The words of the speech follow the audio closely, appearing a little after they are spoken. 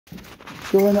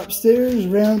Going upstairs,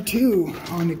 round 2,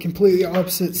 on the completely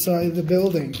opposite side of the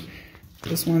building.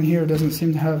 This one here doesn't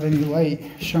seem to have any light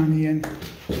shining in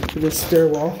to this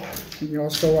stairwell. And you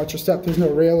also watch your step, there's no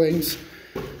railings.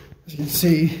 As you can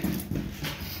see,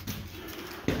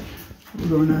 we're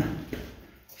going to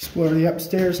explore the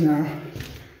upstairs now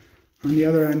on the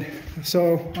other end.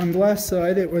 So on the last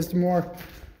side, it was more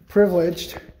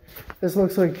privileged. This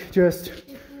looks like just...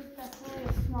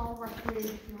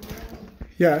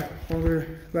 Yeah, well,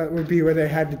 that would be where they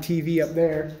had the TV up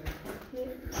there.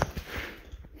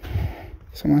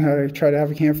 Someone had to try to have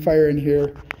a campfire in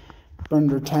here, burn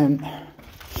their tent.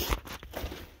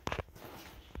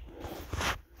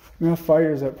 Enough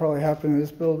fires that probably happened in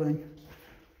this building.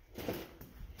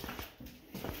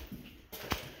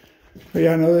 But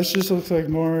yeah, no, this just looks like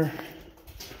more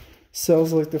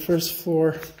cells like the first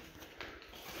floor.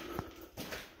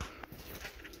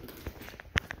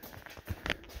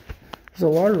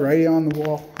 There's a lot of writing on the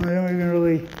wall. I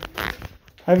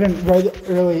haven't read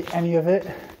really any of it.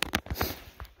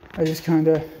 I just kind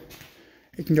of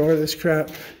ignore this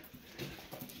crap.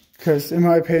 Because in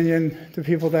my opinion, the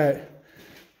people that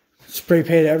spray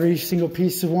paint every single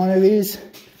piece of one of these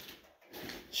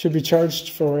should be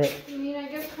charged for it. I mean, I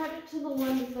give credit to the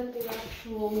ones that the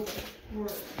actual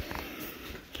work.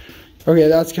 Okay,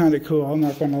 that's kind of cool, I'm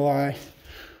not going to lie.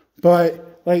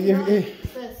 But, like,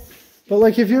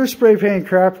 if you're spray painting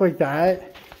crap like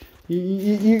that,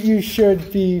 you should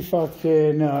be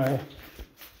fucking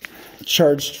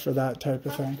charged for that type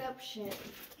of thing. Up shit.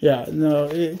 Yeah, no,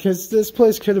 because this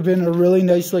place could have been a really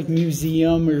nice, like,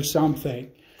 museum or something.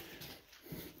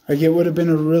 Like, it would have been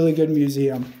a really good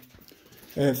museum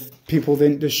if people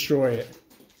didn't destroy it.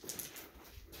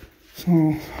 So,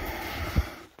 I'm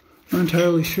not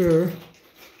entirely sure.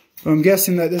 But I'm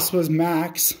guessing that this was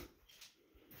max.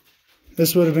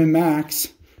 This would have been max,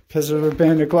 because there would have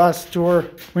been a glass door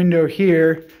window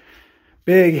here.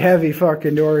 Big, heavy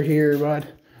fucking door here, but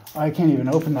I can't even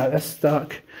open that. That's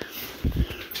stuck.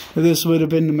 But this would have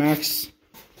been the max,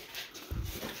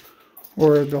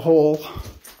 or the hole.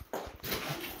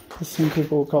 Some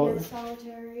people call it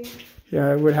solitary.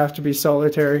 Yeah, it would have to be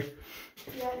solitary.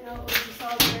 Yeah, no, it would be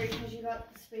solitary because you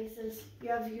got the spaces. You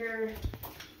have your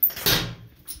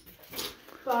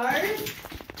bars,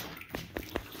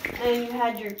 and you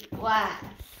had your glass.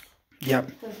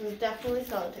 Yep. This was definitely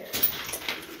solitary.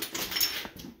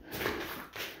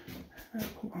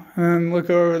 And look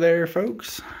over there,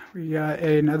 folks. We got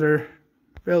another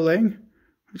building,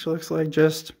 which looks like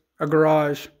just a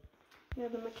garage. Yeah,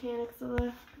 the mechanics of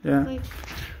the place.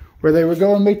 Where they would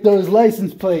go and make those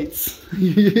license plates.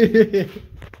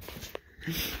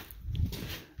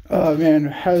 Oh man,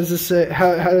 how does this?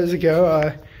 How does it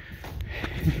go?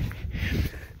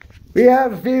 We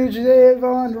have a fugitive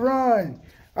on the run.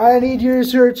 I need you to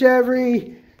search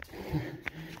every...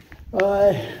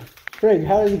 Frig,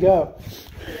 how does it go?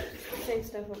 Same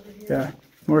stuff over here. Yeah,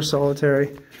 more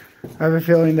solitary. I have a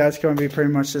feeling that's going to be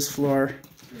pretty much this floor.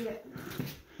 Yeah.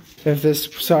 If this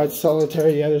side's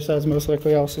solitary, the other side's most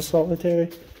likely also solitary.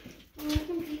 Well, we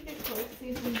can peek it close, see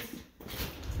if he's...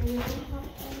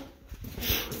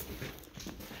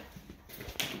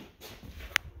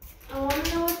 I want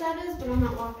to know what that is, but I'm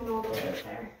not walking all the way up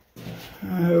there.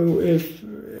 If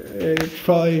it's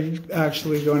probably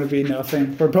actually going to be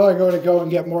nothing. We're probably going to go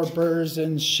and get more burrs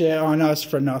and shit on us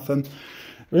for nothing.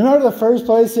 Remember the first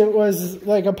place, it was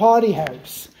like a potty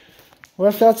house. What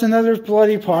if that's another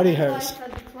bloody potty house?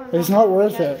 It's not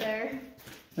worth it.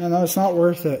 No, it's not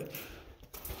worth it.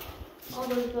 All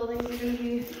those buildings are going to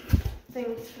be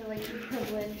things for like your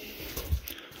privilege.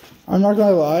 I'm not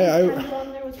going to lie.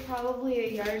 There was probably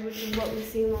a yard, which is what we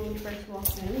seen when we first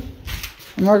walked in.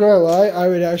 I'm not going to lie. I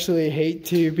would actually hate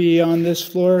to be on this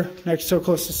floor next so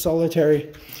close to solitary.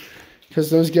 Because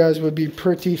those guys would be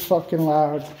pretty fucking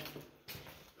loud.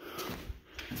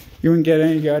 You wouldn't get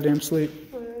any goddamn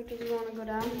sleep. Do you want to go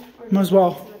down? Might as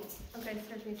well. Okay,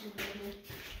 start facing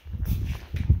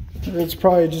It's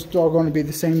probably just all going to be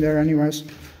the same there anyways.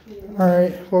 Yeah.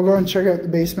 Alright, we'll go and check out the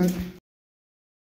basement.